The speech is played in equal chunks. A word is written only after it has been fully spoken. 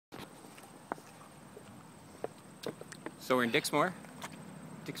So we're in Dixmoor,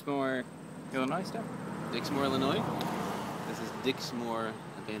 Illinois stuff? Dixmoor, Illinois. This is Dixmoor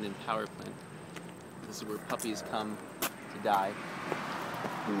abandoned power plant. This is where puppies come to die.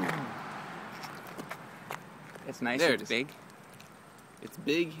 It's nice, There it's big. It's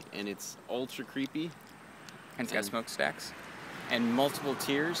big and it's ultra creepy. And it's got smokestacks. And multiple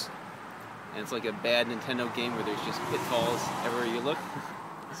tiers. And it's like a bad Nintendo game where there's just pitfalls everywhere you look.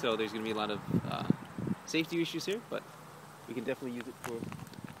 So there's going to be a lot of safety issues here, but we can definitely use it for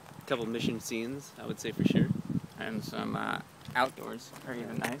a couple mission scenes, I would say for sure. And some outdoors are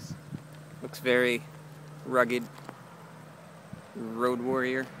even nice. Looks very rugged, road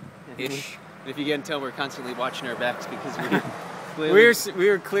warrior-ish. If you can't tell, we're constantly watching our backs because we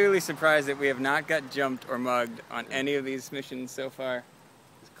were clearly surprised that we have not got jumped or mugged on any of these missions so far.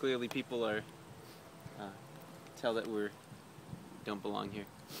 Clearly people are tell that we don't belong here.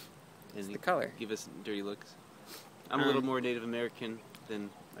 And it's the color. Give us dirty looks. I'm a little more Native American than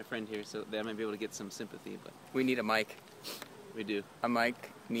my friend here, so they might be able to get some sympathy, but we need a mic. We do. A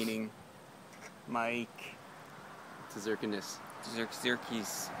mic meaning Mike. Tzerkiness.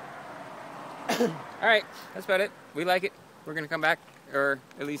 Zerkies. Alright, that's about it. We like it. We're gonna come back, or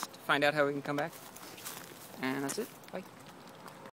at least find out how we can come back. And that's it. Bye.